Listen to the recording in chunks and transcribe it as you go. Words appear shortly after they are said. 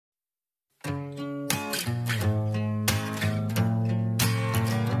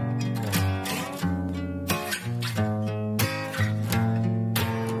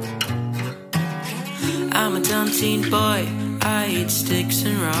I'm a dumb teen boy, I eat sticks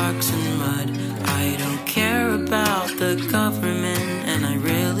and rocks and mud. I don't care about the government, and I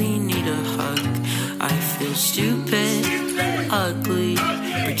really need a hug. I feel stupid, ugly,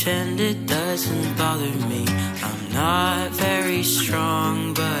 pretend it doesn't bother me. I'm not very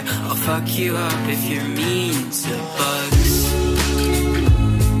strong, but I'll fuck you up if you're mean to bugs.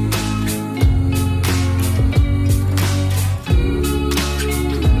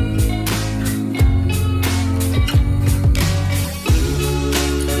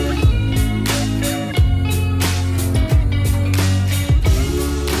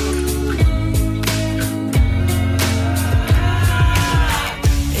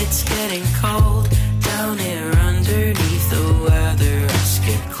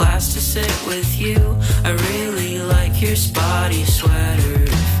 I really like your spotty sweater.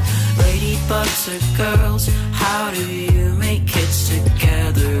 Ladybugs or girls, how do you make kids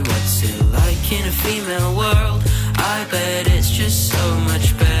together? What's it like in a female world? I bet it's just so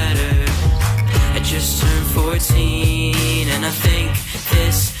much better. I just turned 14 and I think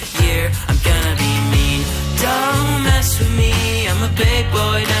this year I'm gonna be mean. Don't mess with me, I'm a big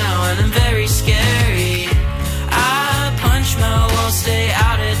boy now and I'm very scary. I punch my walls, stay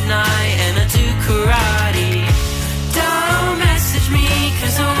out at night, and I do karate. Don't message me,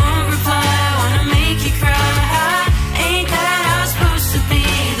 cause I won't reply, I wanna make you cry. Ain't that how it's supposed to be,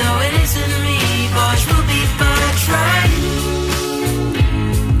 though it isn't me. Boys will be bugs, right?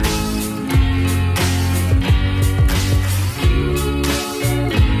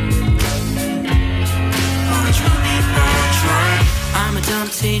 Boys will be bugs, right? I'm a dumb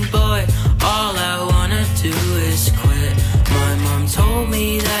teen boy, all I wanna do is quit. My mom told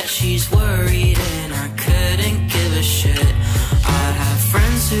me that she's worried and I couldn't give a shit. I have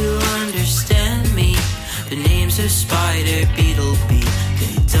friends who understand me. The names are Spider, Beetle, Bee.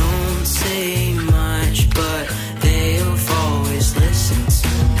 They don't say much, but they'll always listen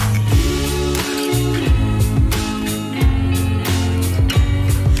to me.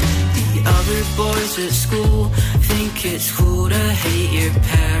 The other boys at school think it's cool to hate your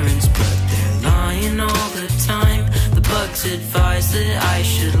parents, but they're lying all the time. The bugs advise that I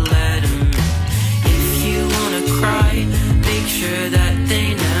should